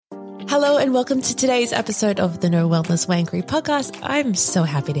Hello and welcome to today's episode of the No Wellness Wankery podcast. I'm so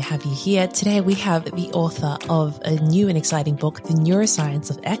happy to have you here. Today we have the author of a new and exciting book, The Neuroscience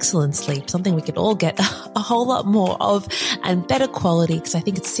of Excellent Sleep, something we could all get a whole lot more of and better quality, because I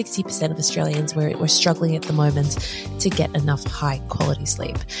think it's 60% of Australians we're struggling at the moment to get enough high quality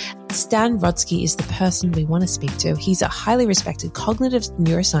sleep. Stan Rodsky is the person we want to speak to. He's a highly respected cognitive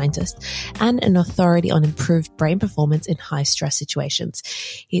neuroscientist and an authority on improved brain performance in high stress situations.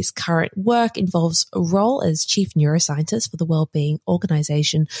 His current work involves a role as chief neuroscientist for the wellbeing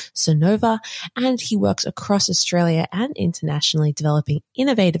organization Sonova, and he works across Australia and internationally developing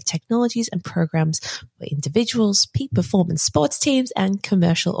innovative technologies and programs for individuals, peak performance sports teams, and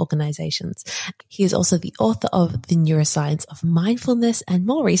commercial organizations. He is also the author of The Neuroscience of Mindfulness and,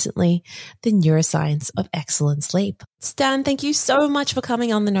 more recently, The Neuroscience of Excellent Sleep. Stan, thank you so much for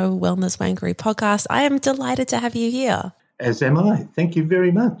coming on the No Wellness Wankery podcast. I am delighted to have you here. As am I. Thank you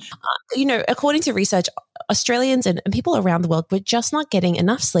very much. According to research, Australians and people around the world, we're just not getting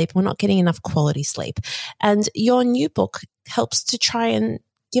enough sleep. We're not getting enough quality sleep. And your new book helps to try and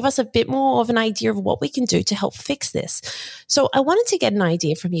give us a bit more of an idea of what we can do to help fix this. So I wanted to get an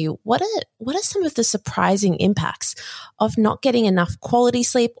idea from you. What are some of the surprising impacts of not getting enough quality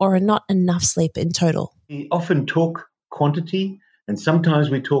sleep or not enough sleep in total? We often talk quantity, and sometimes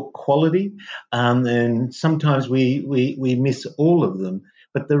we talk quality, and sometimes we miss all of them.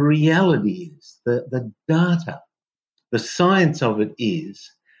 But the reality is, the data, the science of it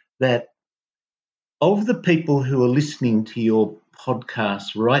is that of the people who are listening to your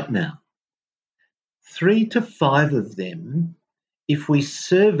podcast right now, 3 to 5 of them, if we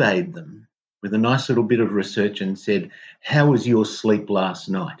surveyed them with a nice little bit of research and said, how was your sleep last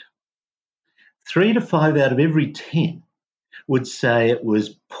night? 3 to 5 out of every 10 would say it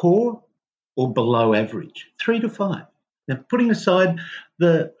was poor or below average. 3 to 5. Now, putting aside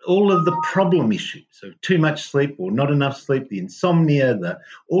all of the problem issues, so too much sleep or not enough sleep, the insomnia,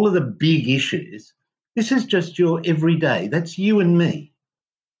 all of the big issues, this is just your everyday. That's you and me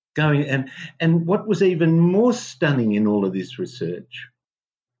going. And what was even more stunning in all of this research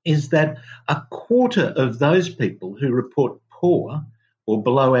is that a quarter of those people who report poor or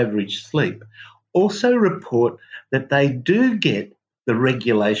below average sleep also report that they do get the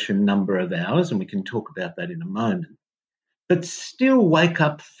regulation number of hours, and we can talk about that in a moment, but still wake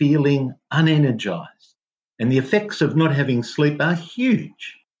up feeling unenergized. And the effects of not having sleep are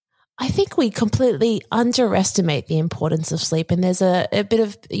huge. I think we completely underestimate the importance of sleep. And there's a bit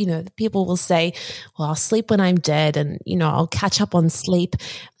of, people will say, well, I'll sleep when I'm dead and, I'll catch up on sleep.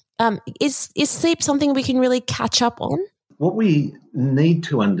 Is sleep something we can really catch up on? What we need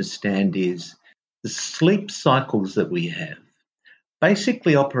to understand is the sleep cycles that we have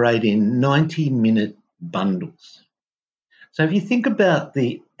basically operate in 90-minute bundles. So if you think about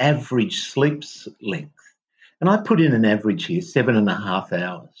the average sleep length, and I put in an average here, 7.5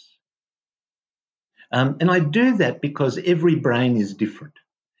 hours. And I do that because every brain is different.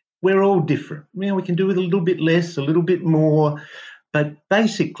 We're all different. We can do with a little bit less, a little bit more, but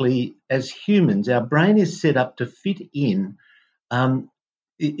basically, as humans, our brain is set up to fit in,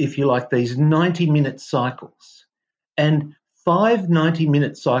 if you like, these 90-minute cycles. And 5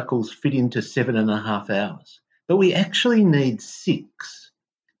 90-minute cycles fit into 7.5 hours. But we actually need 6.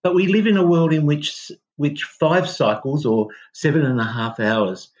 But we live in a world in which 5 cycles or 7.5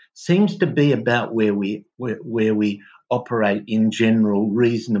 hours seems to be about where we operate in general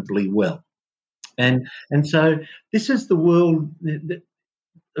reasonably well. And so this is the world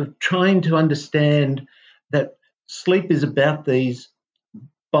of trying to understand that sleep is about these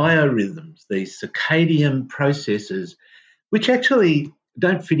biorhythms, these circadian processes, which actually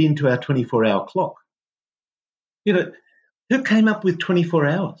don't fit into our 24-hour clock. Who came up with 24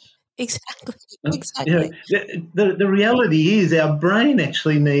 hours? Exactly. The reality is our brain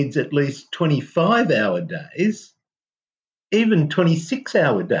actually needs at least 25-hour days, even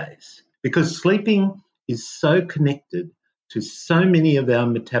 26-hour days, because sleeping is so connected to so many of our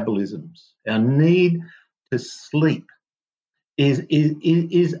metabolisms. Our need to sleep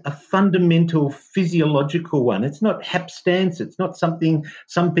is a fundamental physiological one. It's not hapstance. It's not something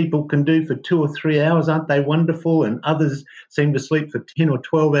some people can do for 2 or 3 hours. Aren't they wonderful? And others seem to sleep for 10 or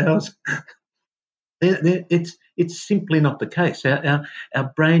 12 hours. It's simply not the case.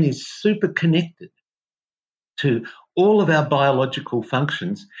 Our brain is super connected to all of our biological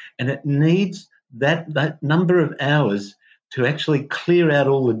functions, and it needs that number of hours to actually clear out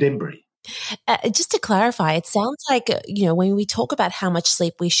all the debris. Just to clarify, it sounds like, when we talk about how much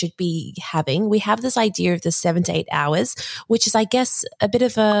sleep we should be having, we have this idea of the 7 to 8 hours, which is, I guess, a bit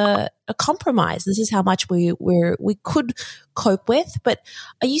of a compromise. This is how much we could cope with. But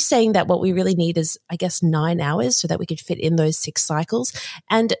are you saying that what we really need is, I guess, 9 hours so that we could fit in those 6 cycles?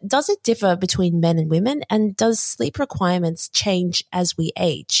 And does it differ between men and women? And does sleep requirements change as we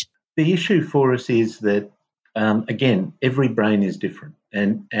age? The issue for us is that, again, every brain is different,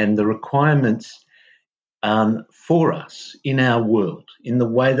 and the requirements for us in our world, in the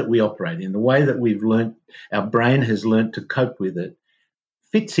way that we operate, in the way that we've learnt, our brain has learnt to cope with it,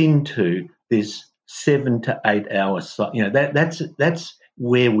 fits into this 7 to 8 hours. That's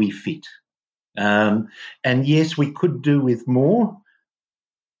where we fit. And yes, we could do with more,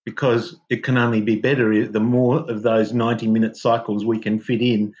 because it can only be better the more of those 90-minute cycles we can fit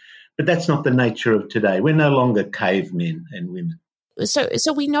in. But that's not the nature of today. We're no longer cavemen and women.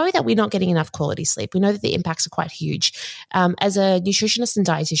 So we know that we're not getting enough quality sleep. We know that the impacts are quite huge. As a nutritionist and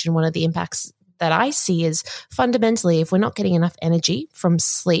dietitian, one of the impacts that I see is fundamentally, if we're not getting enough energy from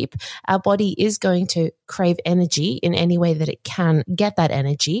sleep, our body is going to crave energy in any way that it can get that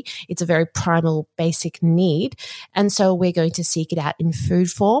energy. It's a very primal, basic need. And so we're going to seek it out in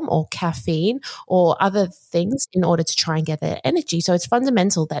food form or caffeine or other things in order to try and get that energy. So it's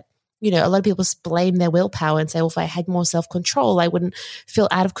fundamental that, a lot of people blame their willpower and say, well, if I had more self-control, I wouldn't feel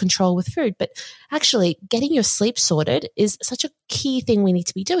out of control with food. But actually, getting your sleep sorted is such a key thing we need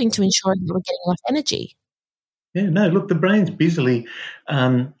to be doing to ensure that we're getting enough energy. Yeah, no, look, the brain's busily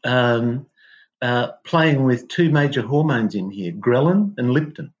playing with 2 major hormones in here, ghrelin and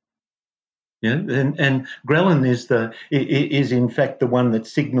leptin. And ghrelin is in fact the one that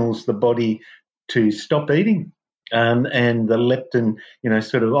signals the body to stop eating. And the leptin,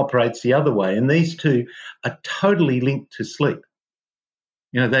 sort of operates the other way. And these 2 are totally linked to sleep.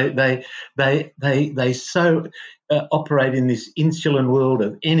 They so operate in this insulin world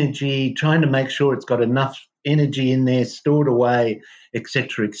of energy, trying to make sure it's got enough energy in there, stored away,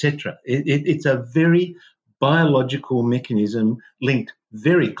 etc., etc. It's a very biological mechanism linked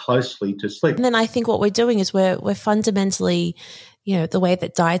very closely to sleep. And then I think what we're doing is we're fundamentally, the way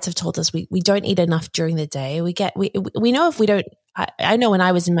that diets have told us, we don't eat enough during the day. We know if we don't, I know when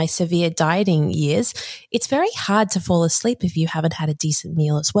I was in my severe dieting years, it's very hard to fall asleep if you haven't had a decent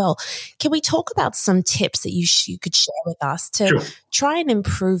meal as well. Can we talk about some tips that you could share with us to try and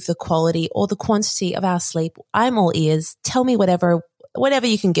improve the quality or the quantity of our sleep? I'm all ears. Tell me whatever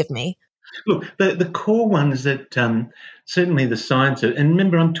you can give me. Look, the core ones that certainly the science, and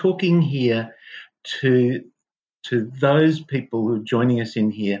remember, I'm talking here to those people who are joining us in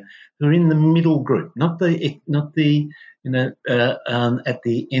here who are in the middle group, not the at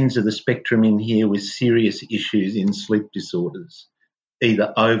the ends of the spectrum in here with serious issues in sleep disorders,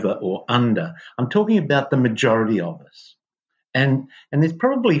 either over or under. I'm talking about the majority of us, and there's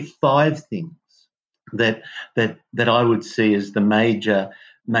probably 5 things that I would see as the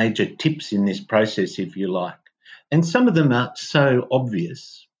major tips in this process, if you like. And some of them are so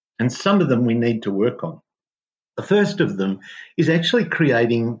obvious, and some of them we need to work on. The first of them is actually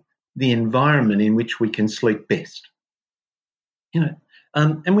creating the environment in which we can sleep best.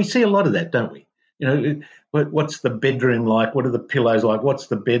 And we see a lot of that, don't we? What's the bedroom like? What are the pillows like? What's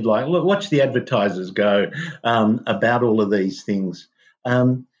the bed like? Look, watch the advertisers go about all of these things.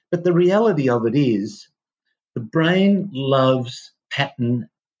 But the reality of it is the brain loves pattern.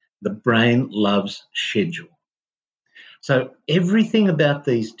 The brain loves schedule. So everything about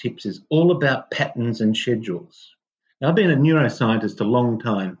these tips is all about patterns and schedules. Now, I've been a neuroscientist a long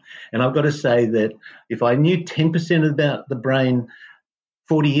time, and I've got to say that if I knew 10% about the brain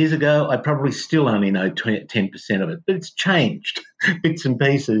 40 years ago, I probably still only know 10% of it. But it's changed. Bits and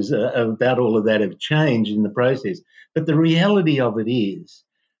pieces about all of that have changed in the process. But the reality of it is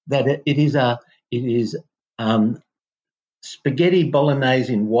that it is spaghetti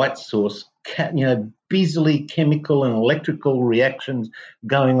bolognese in white sauce, busily chemical and electrical reactions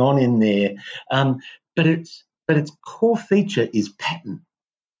going on in there. But its core feature is pattern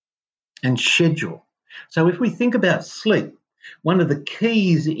and schedule. So if we think about sleep, one of the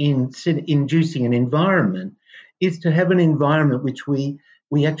keys in inducing an environment is to have an environment which we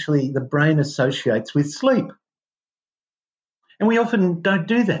actually, the brain associates with sleep. And we often don't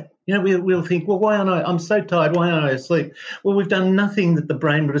do that. We'll think, well, why aren't I'm so tired, why aren't I asleep? Well, we've done nothing that the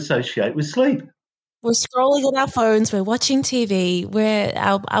brain would associate with sleep. We're scrolling on our phones, we're watching TV, where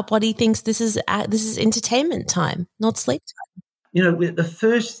our body thinks this is entertainment time, not sleep time. The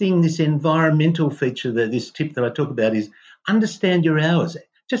first thing, this environmental feature, this tip that I talk about, is understand your hours.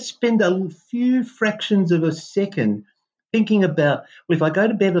 Just spend a few fractions of a second thinking about, well, if I go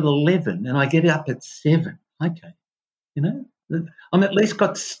to bed at 11 and I get up at 7, okay, you know, I'm at least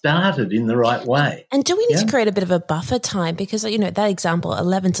got started in the right way. And do we need Yeah. to create a bit of a buffer time? Because, you know, that example,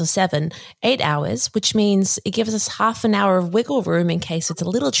 11 to 7, 8 hours, which means it gives us half an hour of wiggle room in case it's a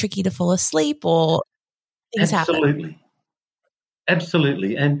little tricky to fall asleep or things happen.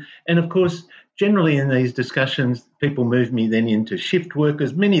 Absolutely. And of course, generally in these discussions, people move me then into shift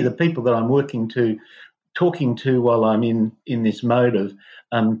workers. Many of the people that I'm talking to while I'm in this mode of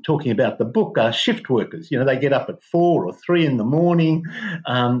talking about the book are shift workers. You know, they get up at 4 or 3 in the morning.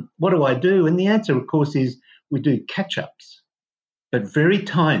 What do I do? And the answer, of course, is we do catch-ups, but very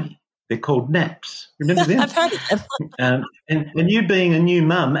tiny. They're called naps. Remember them? I've heard of them. And you being a new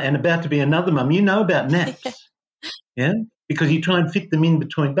mum and about to be another mum, you know about naps, yeah? Because you try and fit them in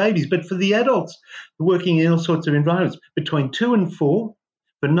between babies. But for the adults working in all sorts of environments, between 2 and 4,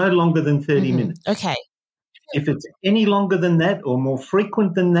 but no longer than 30 minutes. Okay. If it's any longer than that or more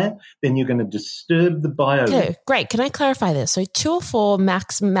frequent than that, then you're going to disturb the biorhythm. Okay, great. Can I clarify this? So 2 or 4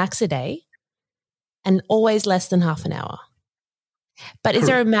 max a day and always less than half an hour. But is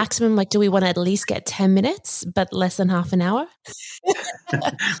there a maximum, like do we want to at least get 10 minutes but less than half an hour?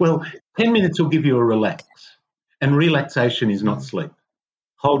 Well, 10 minutes will give you a relax. And relaxation is not sleep.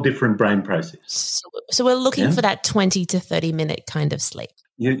 Whole different brain process. So we're looking for that 20 to 30 minute kind of sleep.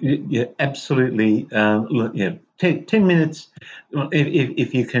 You absolutely, 10 minutes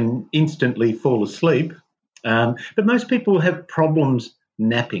if you can instantly fall asleep. But most people have problems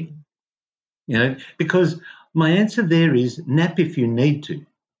napping, you know, because my answer there is nap if you need to.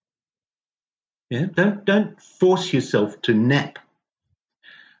 Yeah, don't force yourself to nap.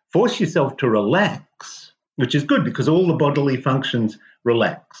 Force yourself to relax, which is good because all the bodily functions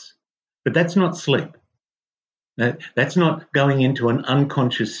relax. But that's not sleep. That's not going into an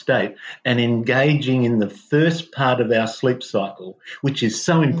unconscious state and engaging in the first part of our sleep cycle, which is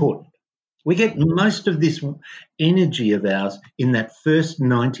so important. We get most of this energy of ours in that first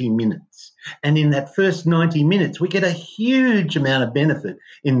 90 minutes. And in that first 90 minutes, we get a huge amount of benefit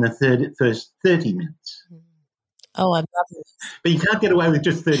in the first 30 minutes. Oh, I'm loving this. But you can't get away with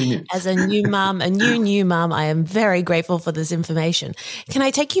just 30 minutes. As a new mum, new mum, I am very grateful for this information. Can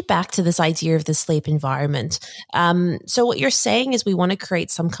I take you back to this idea of the sleep environment? So what you're saying is we want to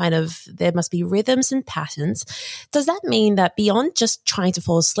create some kind of, there must be rhythms and patterns. Does that mean that beyond just trying to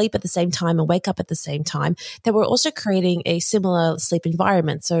fall asleep at the same time and wake up at the same time, that we're also creating a similar sleep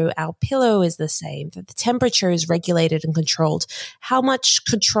environment? So our pillow is the same, that the temperature is regulated and controlled. How much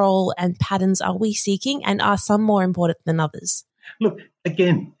control and patterns are we seeking, and are some more important than others? Look,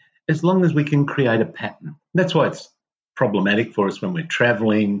 again, as long as we can create a pattern. That's why it's problematic for us when we're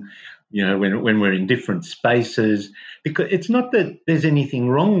traveling, you know, when we're in different spaces, because it's not that there's anything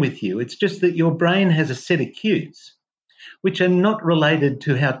wrong with you. It's just that your brain has a set of cues which are not related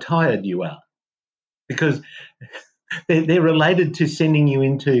to how tired you are, because they're related to sending you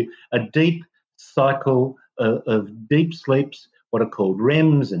into a deep cycle of deep sleeps, what are called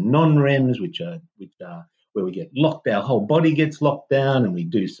REMs and non-REMs, which are where we get locked, our whole body gets locked down and we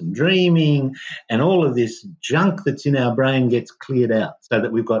do some dreaming and all of this junk that's in our brain gets cleared out so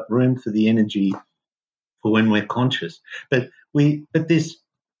that we've got room for the energy for when we're conscious. But this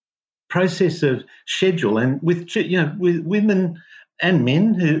process of schedule, and with women and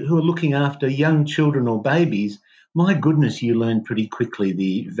men who are looking after young children or babies, my goodness, you learn pretty quickly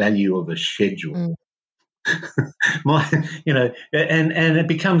the value of a schedule. And it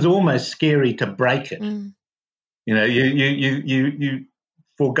becomes almost scary to break it. You know, you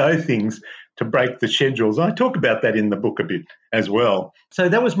forego things to break the schedules. I talk about that in the book a bit as well. So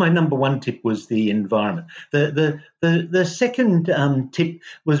that was my number one tip, was the environment. The second tip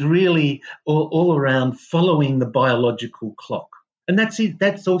was really all around following the biological clock. And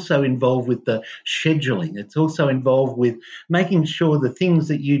that's also involved with the scheduling. It's also involved with making sure the things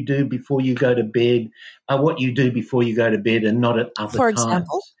that you do before you go to bed are what you do before you go to bed and not at other times. For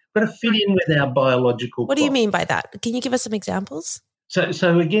example? Got to fit in with our biological What clock. do you mean by that? Can you give us some examples?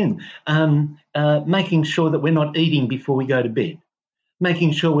 So again, making sure that we're not eating before we go to bed,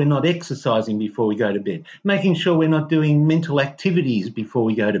 making sure we're not exercising before we go to bed, making sure we're not doing mental activities before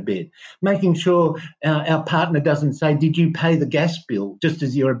we go to bed, making sure our partner doesn't say, "Did you pay the gas bill?" just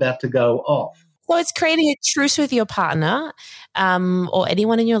as you're about to go off. So it's creating a truce with your partner or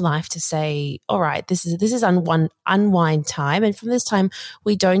anyone in your life to say, all right, this is unwind time. And from this time,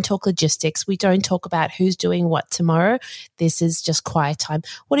 we don't talk logistics. We don't talk about who's doing what tomorrow. This is just quiet time.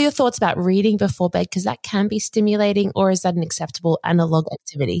 What are your thoughts about reading before bed? Because that can be stimulating, or is that an acceptable analog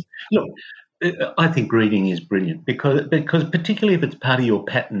activity? Look, I think reading is brilliant because particularly if it's part of your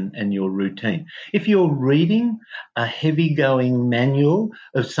pattern and your routine. If you're reading a heavy-going manual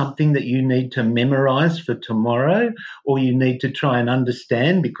of something that you need to memorize for tomorrow or you need to try and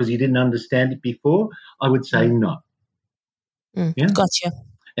understand because you didn't understand it before, I would say no. Yeah? Gotcha.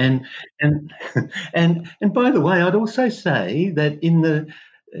 And and by the way, I'd also say that in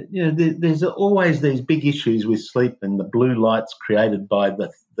there's always these big issues with sleep and the blue lights created by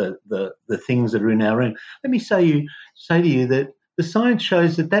the things that are in our room. Let me say to you that the science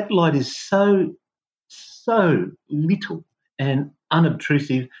shows that light is so little and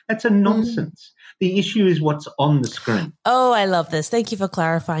unobtrusive. That's a nonsense. The issue is what's on the screen. Oh, I love this. Thank you for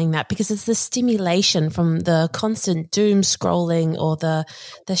clarifying that, because it's the stimulation from the constant doom scrolling or the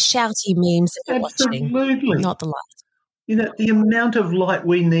shouty memes that we're watching, not the light. The amount of light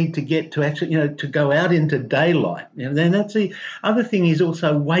we need to get to actually, to go out into daylight. Then that's the other thing is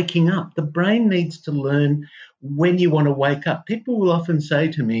also waking up. The brain needs to learn when you want to wake up. People will often say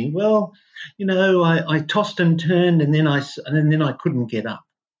to me, well, I tossed and turned and then I couldn't get up.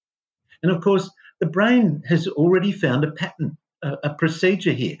 And of course, the brain has already found a pattern, a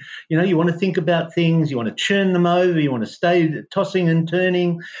procedure here. You want to think about things, you want to churn them over, you want to stay tossing and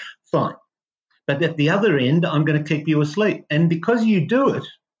turning, fine. But at the other end, I'm going to keep you asleep. And because you do it,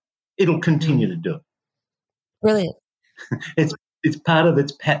 it'll continue to do it. Brilliant. It's part of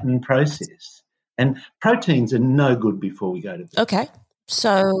its pattern process. And proteins are no good before we go to bed. Okay.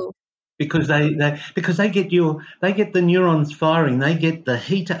 So because they get the neurons firing, they get the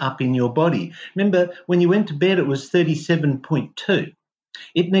heater up in your body. Remember, when you went to bed, it was 37.2.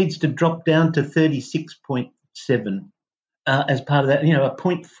 It needs to drop down to 36.7. As part of that, a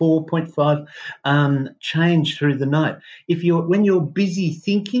 0.4, 0.5 change through the night. When you're busy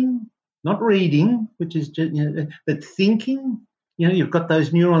thinking, not reading, which is just, but thinking, you've got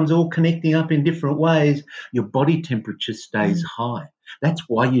those neurons all connecting up in different ways. Your body temperature stays high. That's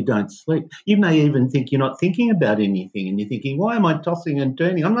why you don't sleep. You may even think you're not thinking about anything, and you're thinking, "Why am I tossing and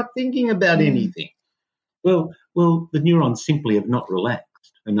turning? I'm not thinking about anything." Well, the neurons simply have not relaxed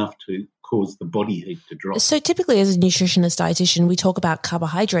enough to cause the body heat to drop. So typically as a nutritionist, dietitian, we talk about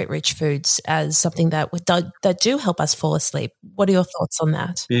carbohydrate-rich foods as something that do help us fall asleep. What are your thoughts on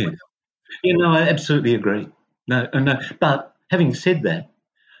that? Yeah. I absolutely agree. No. But having said that,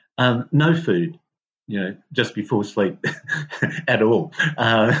 no food, just before sleep at all.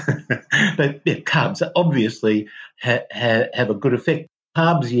 But carbs obviously have a good effect.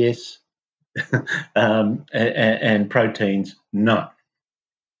 Carbs, yes, and proteins, no.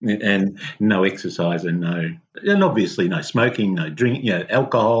 And no exercise and obviously no smoking, no drink,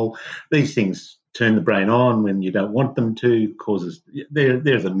 alcohol. These things turn the brain on when you don't want them to.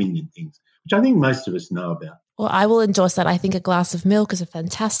 There's a million things, which I think most of us know about. Well, I will endorse that. I think a glass of milk is a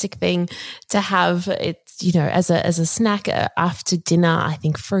fantastic thing to have. It's, as a snack after dinner. I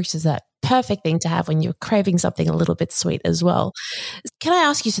think fruit is that perfect thing to have when you're craving something a little bit sweet as well. Can I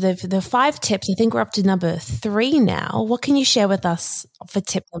ask you, so the 5 tips, I think we're up to number 3 now. What can you share with us for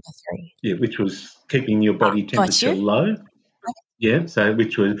tip number 3? Yeah, which was keeping your body temperature low. Yeah, so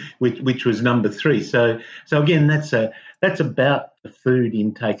which was number 3. So again, that's about the food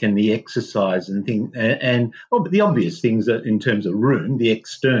intake and the exercise and thing, and the obvious things that in terms of room, the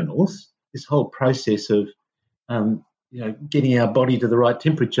externals, this whole process of getting our body to the right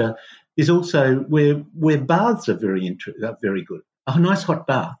temperature is also where baths are very good. A nice hot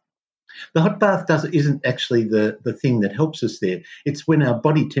bath. The hot bath isn't actually the thing that helps us there. It's when our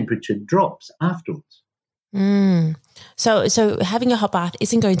body temperature drops afterwards. So having a hot bath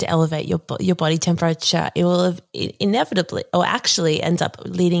isn't going to elevate your body temperature. It will inevitably, or actually, ends up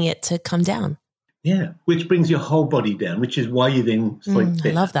leading it to come down. Yeah, which brings your whole body down, which is why you then sleep better.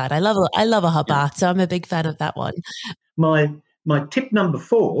 I love that. I love a hot bath, so I'm a big fan of that one. My tip number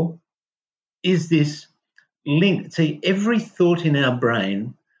 4 is this link. See, every thought in our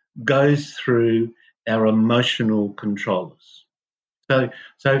brain goes through our emotional controllers. So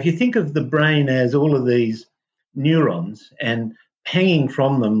if you think of the brain as all of these neurons and hanging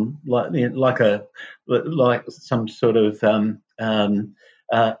from them like some sort of anemone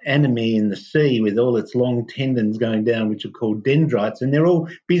in the sea with all its long tendons going down, which are called dendrites, and they're all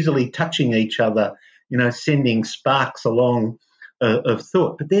busily touching each other, sending sparks along of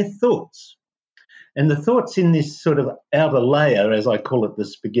thought. But they're thoughts. And the thoughts in this sort of outer layer, as I call it, the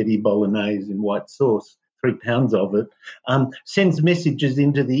spaghetti bolognese in white sauce, 3 pounds of it, sends messages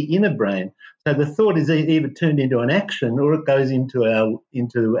into the inner brain. So the thought is either turned into an action or it goes into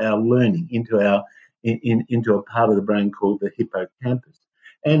our learning, into a part of the brain called the hippocampus.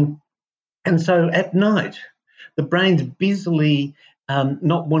 And so at night, the brain's busily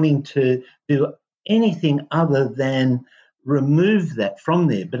not wanting to do anything other than remove that from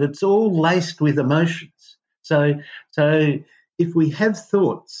there. But it's all laced with emotions. So if we have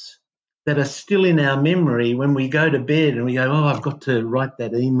thoughts that are still in our memory when we go to bed and we go, oh, I've got to write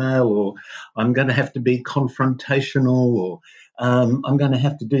that email, or I'm going to have to be confrontational, or I'm going to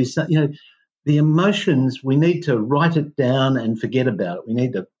have to do something, the emotions, we need to write it down and forget about it. We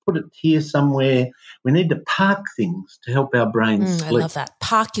need to put it here somewhere. We need to park things to help our brains sleep. I love that.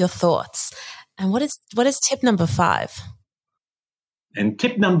 Park your thoughts. And what is tip number 5? And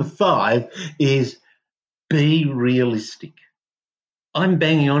tip number 5 is be realistic. I'm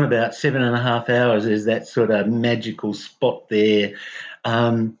banging on about 7.5 hours as that sort of magical spot there.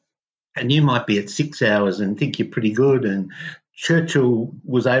 And you might be at 6 hours and think you're pretty good. And Churchill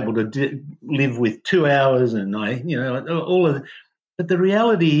was able to live with 2 hours, and all of. But the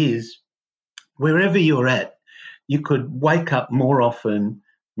reality is, wherever you're at, you could wake up more often,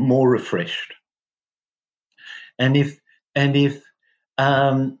 more refreshed. And if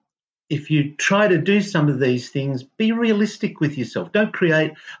you try to do some of these things, be realistic with yourself. Don't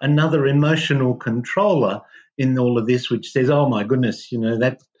create another emotional controller in all of this, which says, "Oh my goodness,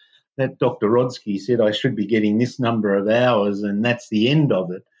 that Dr. Rodsky said I should be getting this number of hours, and that's the end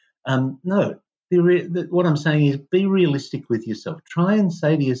of it." No, what I'm saying is be realistic with yourself. Try and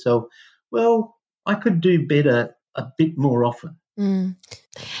say to yourself, well, I could do better a bit more often.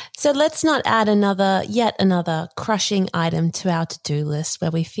 So let's not add yet another crushing item to our to-do list where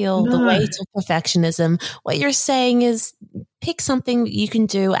we feel the weight of perfectionism. What you're saying is pick something you can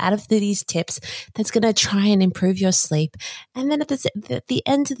do out of these tips that's going to try and improve your sleep. And then at the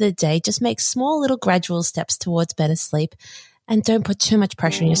end of the day, just make small little gradual steps towards better sleep. And don't put too much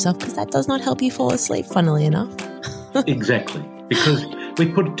pressure on yourself, because that does not help you fall asleep, funnily enough. Exactly, because we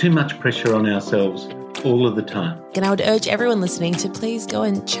put too much pressure on ourselves all of the time. And I would urge everyone listening to please go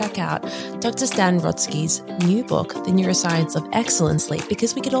and check out Dr. Stan Rodsky's new book, The Neuroscience of Excellent Sleep,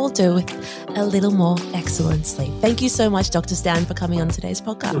 because we could all do with a little more excellent sleep. Thank you so much, Dr. Stan, for coming on today's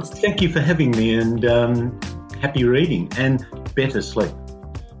podcast. Well, thank you for having me, and happy reading and better sleep.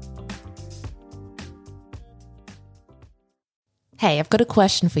 Hey, I've got a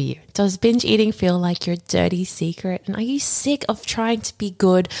question for you. Does binge eating feel like your dirty secret? And are you sick of trying to be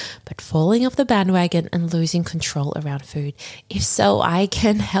good, but falling off the bandwagon and losing control around food? If so, I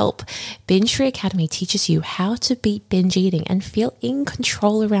can help. Binge Free Academy teaches you how to beat binge eating and feel in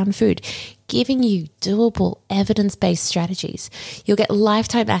control around food, giving you doable, evidence-based strategies. You'll get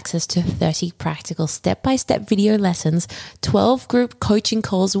lifetime access to 30 practical step-by-step video lessons, 12 group coaching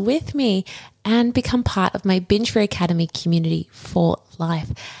calls with me, and become part of my Binge Free Academy community for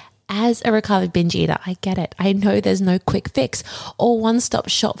life. As a recovered binge eater, I get it. I know there's no quick fix or one-stop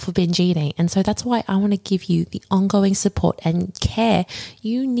shop for binge eating. And so that's why I want to give you the ongoing support and care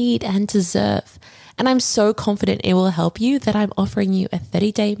you need and deserve. And I'm so confident it will help you that I'm offering you a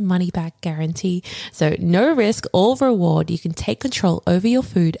 30-day money-back guarantee. So no risk or reward. You can take control over your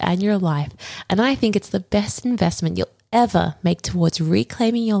food and your life. And I think it's the best investment you'll ever make towards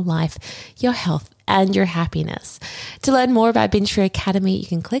reclaiming your life, your health, and your happiness. To learn more about Binge Free Academy, you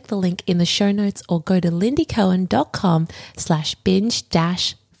can click the link in the show notes or go to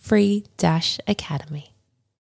lindycohen.com/binge-free-academy.